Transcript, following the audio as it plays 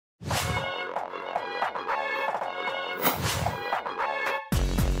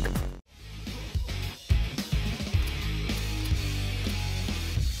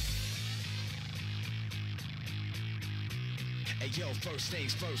yo, first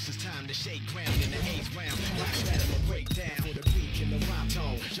things first, it's time to shake ground in the 8th round. Watch that, I'ma break down for the beat in the rhyme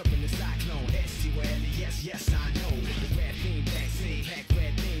tone. Jump in the cyclone, S-C-O-L-E-S, yes, I know. The red theme vaccine, pack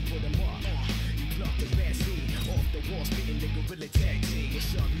red theme, put them up. You pluck the red seed off the wall, spitting the gorilla tag team.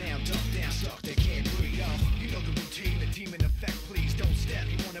 What's up now, duck down, suck, they can't breathe. Yo, you know the routine, the demon effect, please don't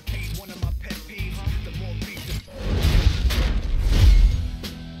step. You wanna piece one of my pet peeves, the more beat, the...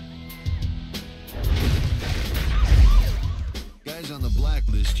 Guys on the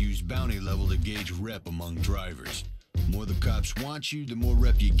blacklist use bounty level to gauge rep among drivers. The more the cops want you, the more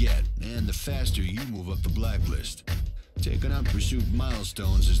rep you get, and the faster you move up the blacklist. Taking out pursuit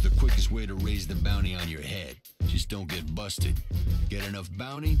milestones is the quickest way to raise the bounty on your head. Just don't get busted. Get enough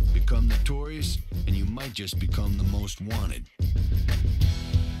bounty, become notorious, and you might just become the most wanted.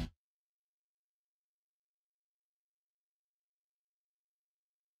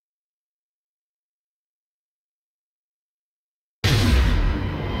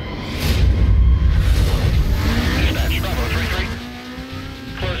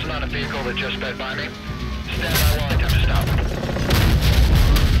 Vehicle that just sped by me. Stand by while I attempt to stop.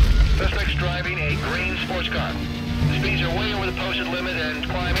 Suspect's driving a green sports car. The speeds are way over the posted limit and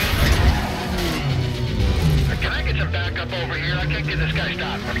climbing. Can I get some backup over here? I can't get this guy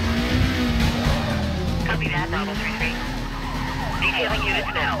stopped. Copy that, Bravo 3-3. Detailing units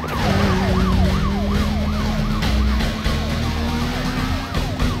now.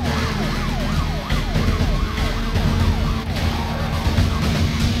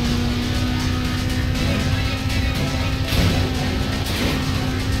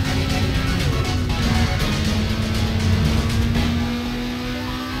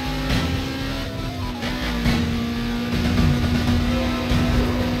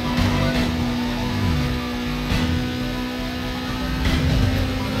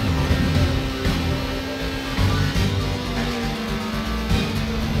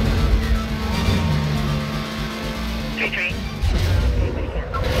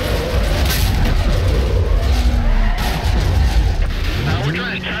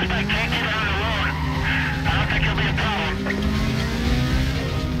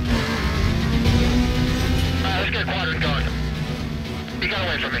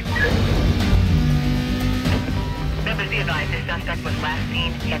 Members be advised, this suspect was last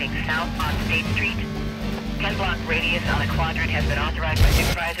seen heading south on State Street. 10-block radius on a quadrant has been authorized by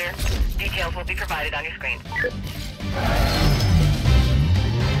supervisor. Details will be provided on your screen.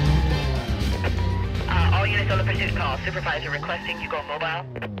 All units on the pursuit call. Supervisor requesting you go mobile.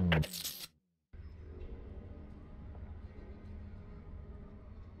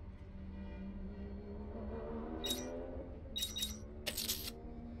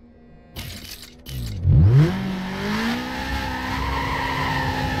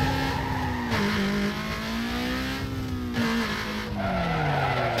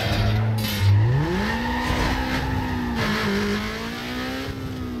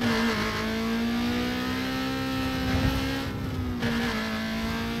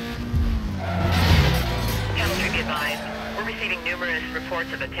 Numerous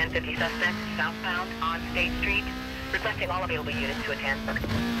reports of a 1050 suspect southbound on State Street, requesting all available units to attend.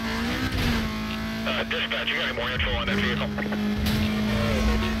 Dispatch, you got any more info on that vehicle?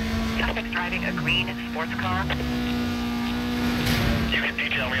 Suspect's driving a green sports car. You can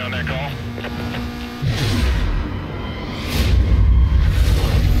detail me on that call.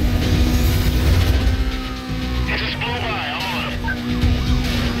 He just blew by, I'm on him.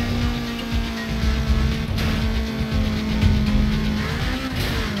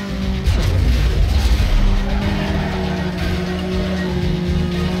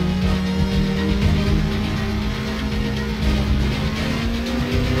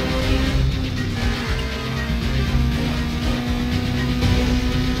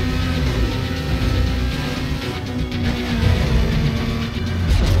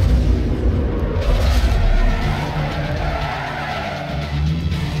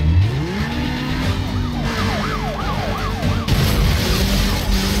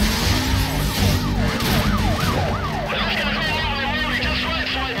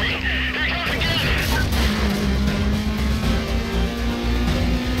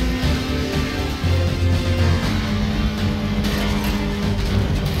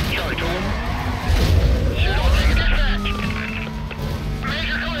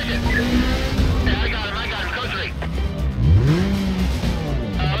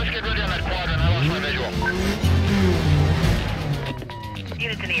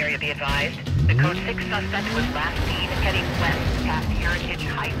 Units in the area be advised. The Code 6 suspect was last seen heading west past Heritage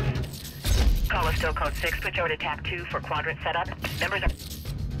Heights. Call is still Code 6. Switch over to TAC 2 for quadrant setup. Members are...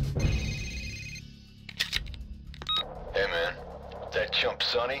 Hey man, That chump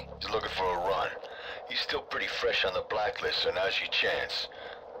Sonny is looking for a run. He's still pretty fresh on the blacklist, so now's your chance.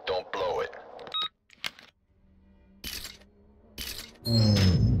 Don't blow it.